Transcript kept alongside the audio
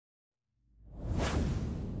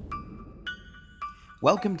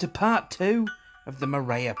Welcome to part 2 of the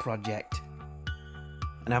Marea project.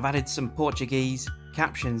 And I've added some Portuguese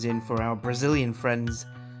captions in for our Brazilian friends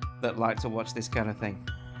that like to watch this kind of thing.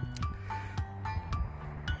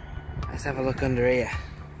 Let's have a look under here.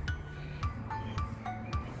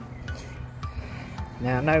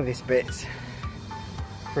 Now I know this bit's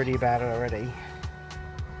pretty bad already.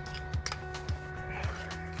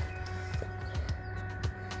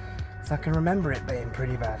 So I can remember it being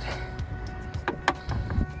pretty bad.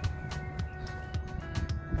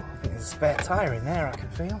 I think there's a spare tyre in there I can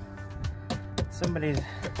feel. Somebody's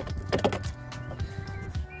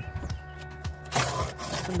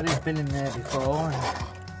been in there before and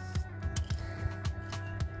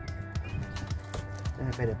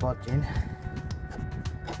done a bit of bodging.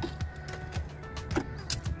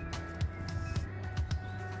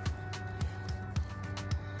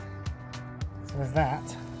 So there's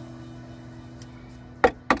that.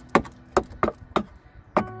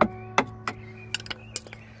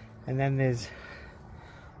 And then there's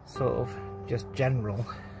sort of just general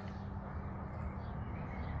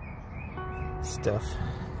stuff.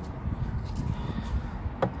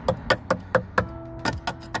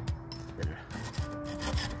 Bit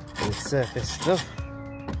of surface stuff.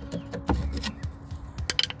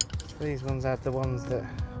 So these ones are the ones that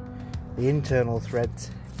the internal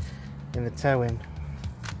threads in the towing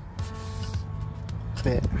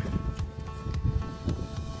bit.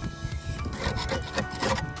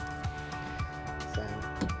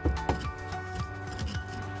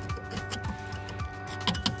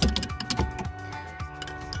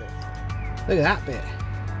 Look at that bit.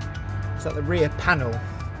 It's like the rear panel.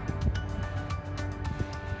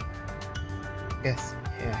 I guess,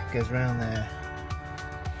 yeah, it goes around there.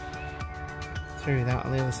 Through that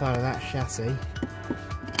on the other side of that chassis.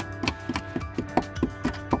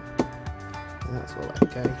 And that's all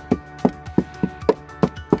okay.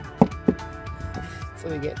 So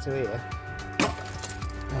we get to here.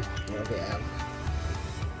 Oh, get a bit out.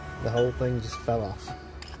 The whole thing just fell off.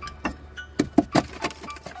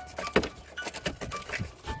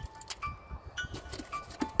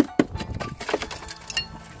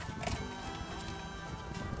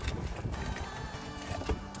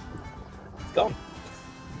 Gone.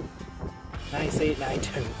 Now you see it, now you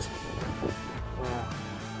don't. Wow.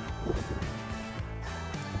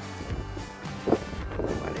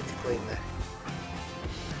 I need to clean that.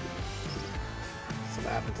 So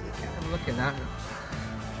what happened to the camera? Have a look at that.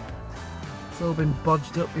 It's all been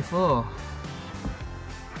bodged up before.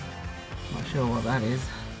 Not sure what that is.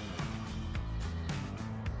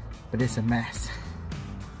 But it's a mess.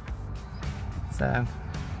 So,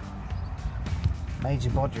 major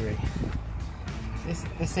bodgery.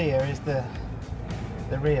 This here is the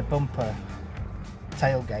rear bumper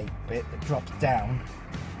tailgate bit that drops down,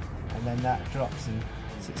 and then that drops and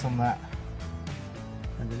sits on that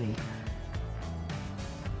underneath.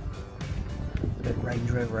 A bit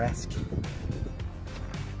Range Rover-esque.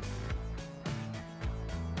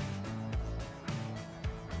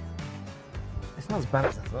 It's not as bad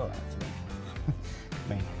as I thought actually.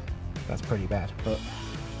 I mean, that's pretty bad, but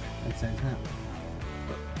it says that.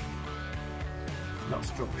 Not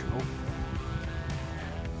structural.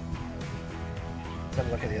 Let's have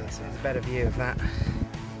a look at the other side. There's a better view of that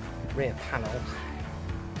rear panel.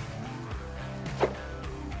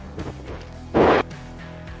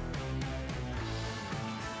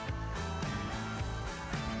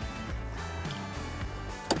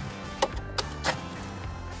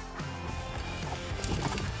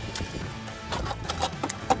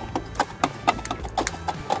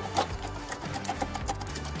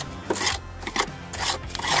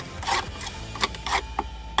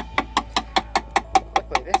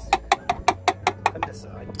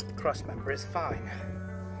 Cross member is fine,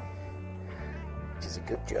 which is a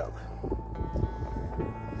good job.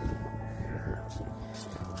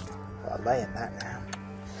 I'll lay in that now.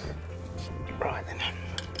 Right then.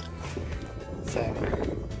 So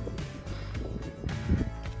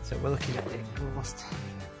we're looking at the exhaust.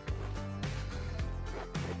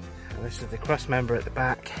 This is the cross member at the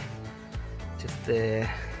back, just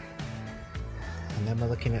there, and then we're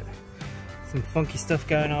looking at some funky stuff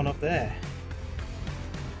going on up there.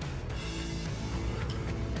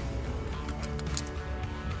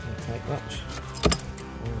 Take much.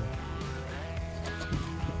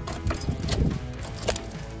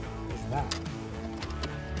 What's that?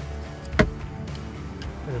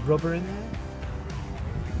 Bit of rubber in there.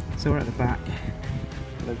 So we're at the back,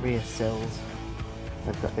 the rear sills.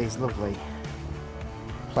 They've got these lovely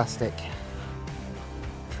plastic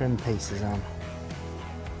trim pieces on.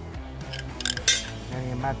 Can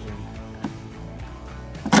you imagine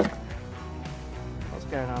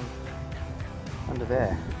going on under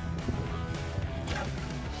there.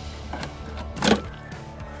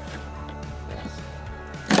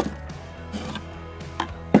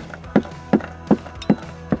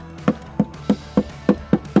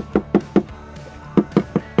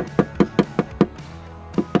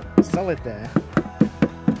 Solid there.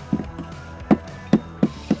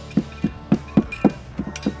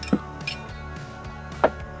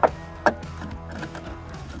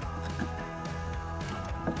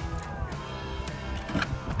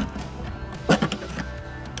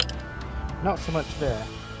 Not so much there.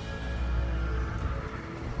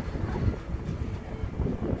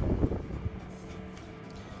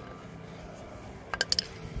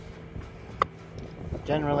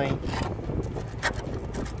 Generally,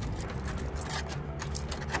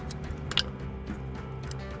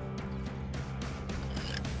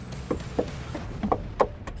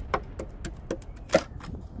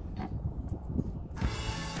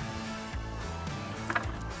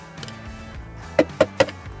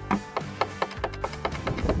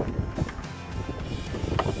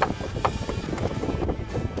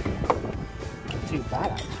 too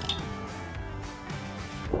bad actually.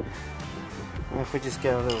 And if we just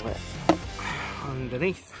go a little bit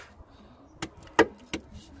underneath.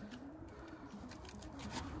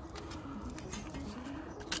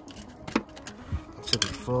 To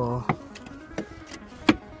before.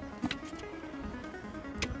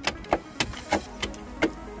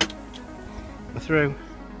 We're through.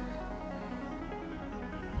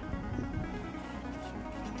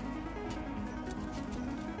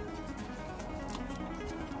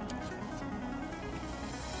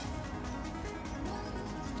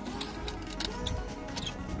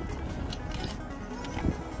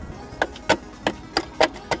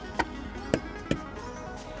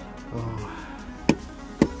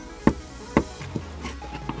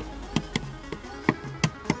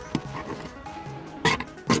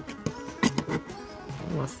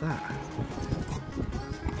 What's that?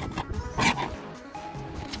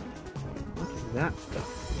 What is that stuff?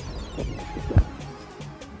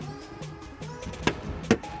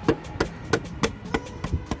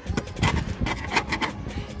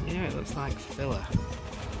 Yeah, it looks like filler.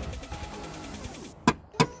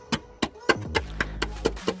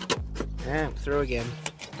 Yeah, through again.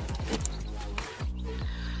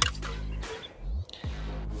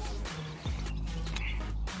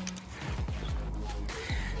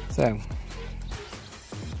 So,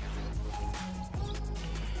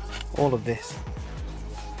 all of this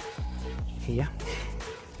here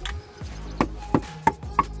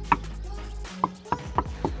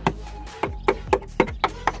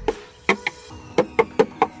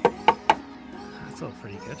that's all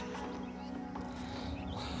pretty good.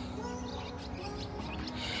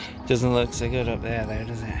 Doesn't look so good up there though,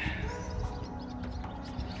 does it?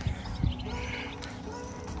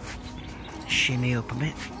 Shimmy up a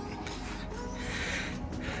bit.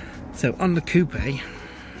 So on the coupe, you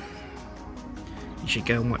should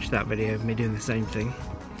go and watch that video of me doing the same thing.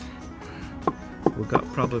 We've got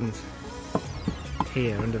problems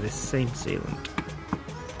here under this same sealant,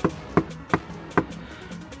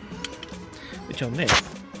 which on this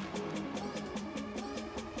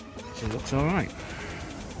actually looks alright.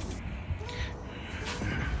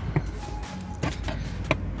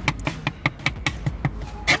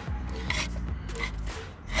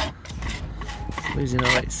 Losing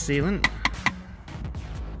all its sealant.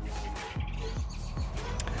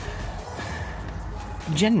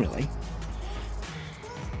 Generally,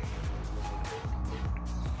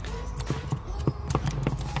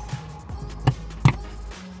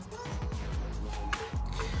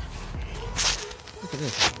 look at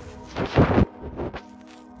this.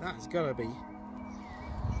 That's got to be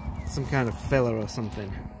some kind of filler or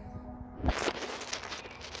something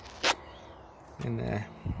in there.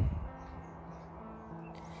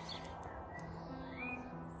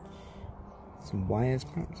 Some wires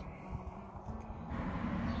perhaps.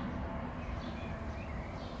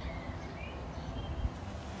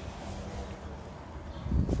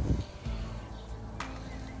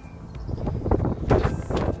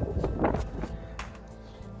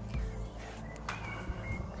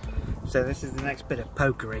 So this is the next bit of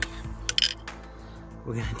pokery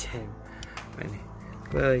we're going to do. When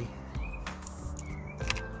clearly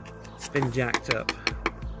it's been jacked up.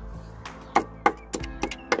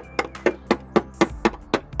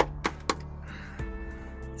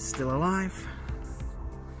 Still alive.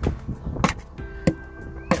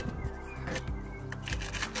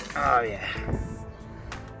 Oh yeah.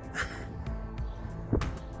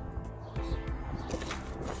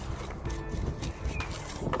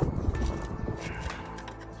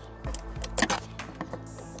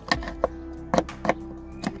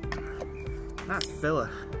 That's filler.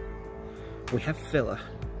 We have filler.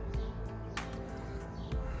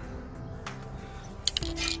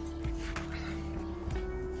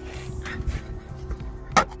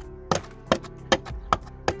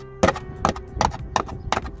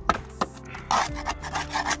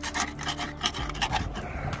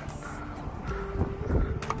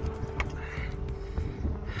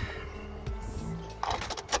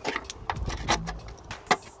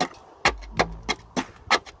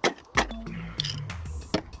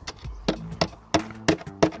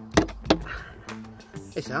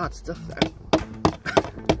 It's hard stuff though.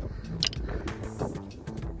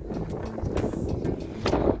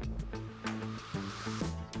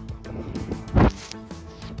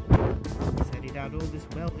 Said he'd had all this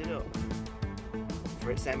welded up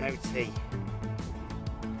for its MOT.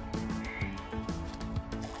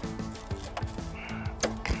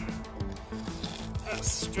 That's the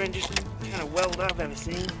strangest kind of weld I've ever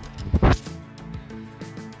seen.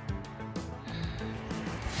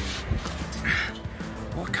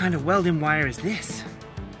 What kind of welding wire is this?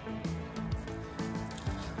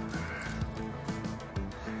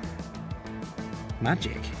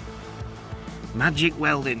 Magic. Magic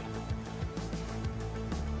welding.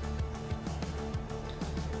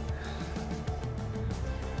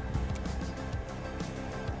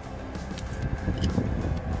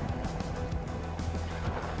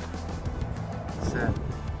 So,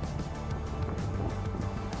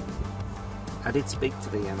 I did speak to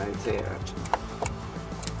the MOT actually.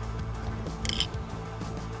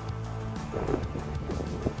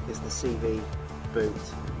 Is the CV boot.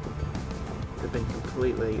 They've been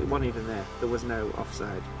completely, it wasn't even there. There was no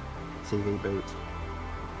offside CV boot.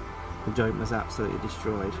 The joint was absolutely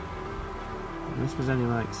destroyed. And this was only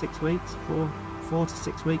like 6 weeks, 4 to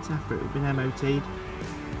 6 weeks after it had been MOT'd.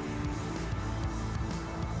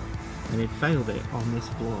 And he'd failed it on this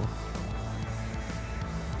floor.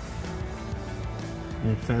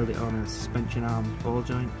 And he'd failed it on a suspension arm ball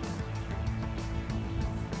joint.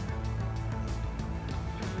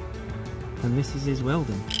 And this is his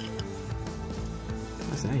welding.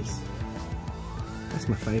 That's ace. That's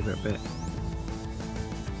my favourite bit.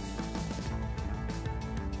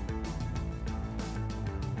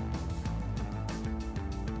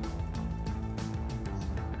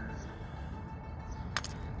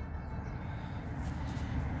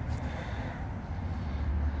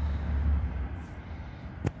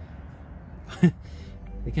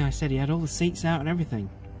 The guy said he had all the seats out and everything.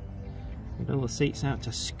 He had all the seats out to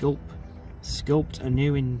sculpt a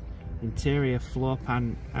new interior floor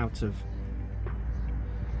pan out of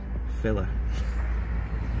filler.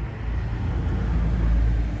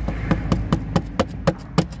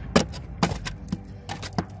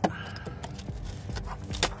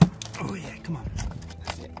 Oh yeah, come on.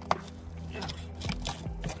 That's it.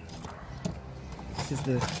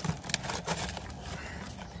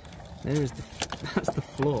 This is that's the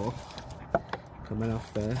floor coming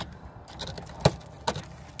off there.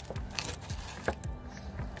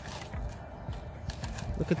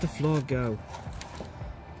 Look at the floor go.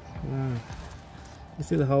 Wow. You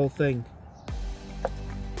see the whole thing.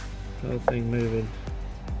 The whole thing moving.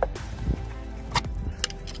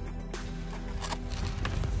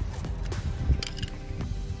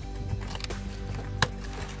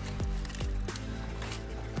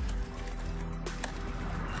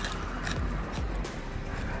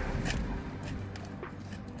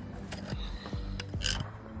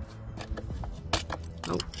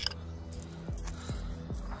 Oh.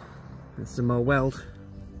 There's some more weld.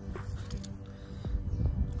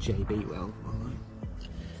 JB weld.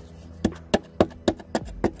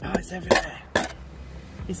 Oh, it's everywhere.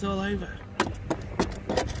 It's all over.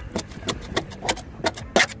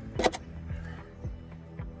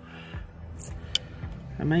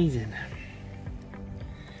 Amazing.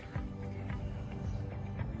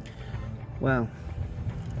 Well,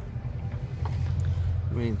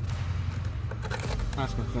 I mean,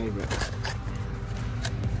 that's my favourite.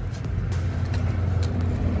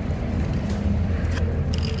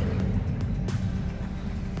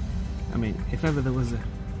 I mean, if ever there was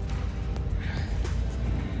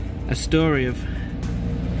a story of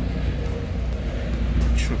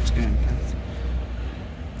trucks going past,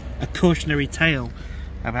 a cautionary tale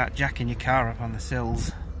about jacking your car up on the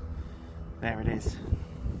sills, there it is.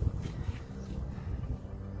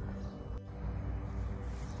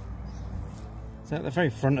 So at the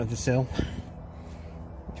very front of the sill,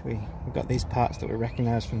 which we've got these parts that we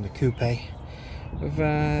recognise from the coupe.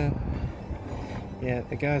 We've yeah,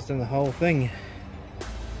 the guy's done the whole thing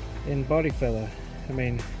in body filler. I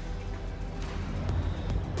mean,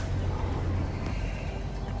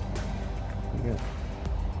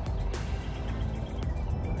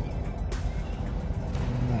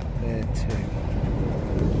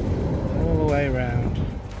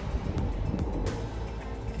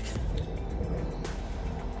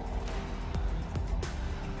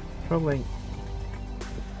 Probably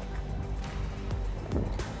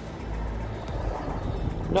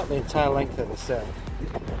not the entire length of the cell,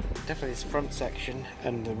 definitely this front section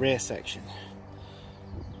and the rear section.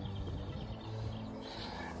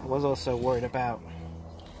 I was also worried about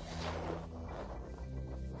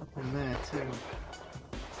up in there too.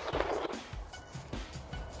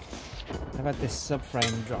 I've had this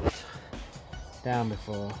subframe dropped down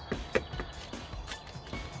before.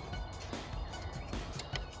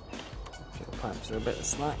 Fuel pipes are a bit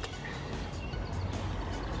slack.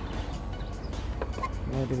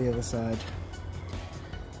 Maybe the other side.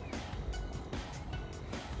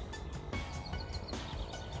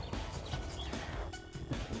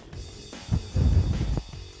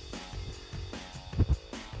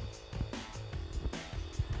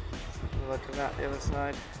 Look at that, the other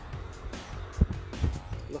side.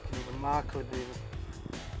 Looking remarkably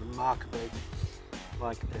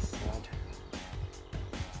like this side.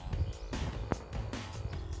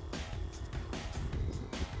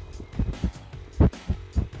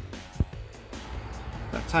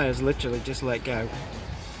 That tyre's literally just let go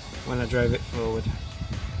when I drove it forward.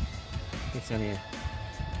 It's only a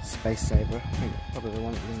space saver. I think probably the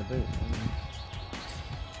one in the boot.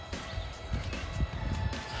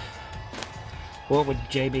 What would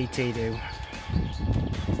JBT do?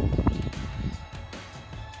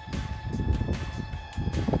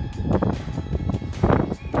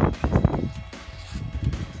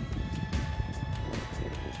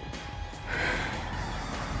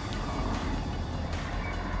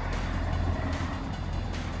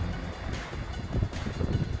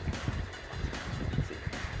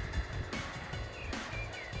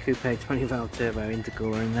 Coupe 20 valve turbo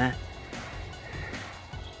intercooler in there.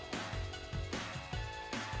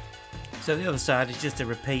 So the other side is just a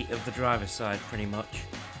repeat of the driver's side pretty much.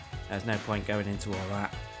 There's no point going into all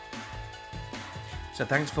that. So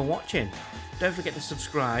thanks for watching. Don't forget to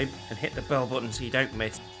subscribe and hit the bell button so you don't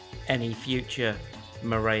miss any future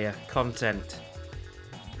Marea content.